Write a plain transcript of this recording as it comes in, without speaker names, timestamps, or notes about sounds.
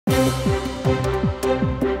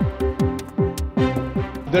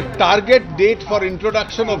The target date for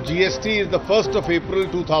introduction of GST is the 1st of April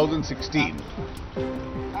 2016.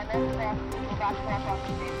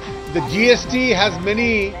 The GST has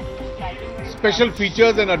many special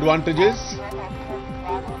features and advantages.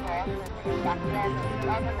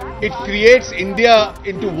 It creates India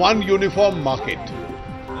into one uniform market,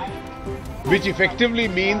 which effectively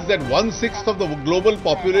means that 1/6 of the global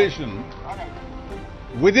population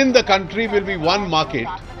within the country will be one market,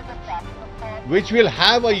 which will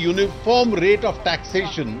have a uniform rate of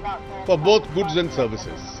taxation for both goods and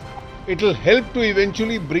services. It will help to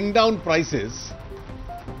eventually bring down prices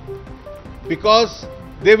because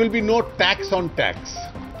there will be no tax on tax.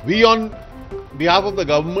 We, on behalf of the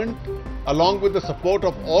government, along with the support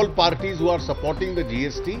of all parties who are supporting the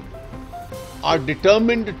GST, are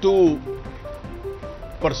determined to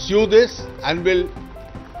pursue this and will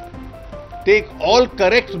take all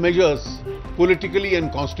correct measures politically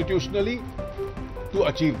and constitutionally to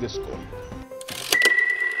achieve this goal.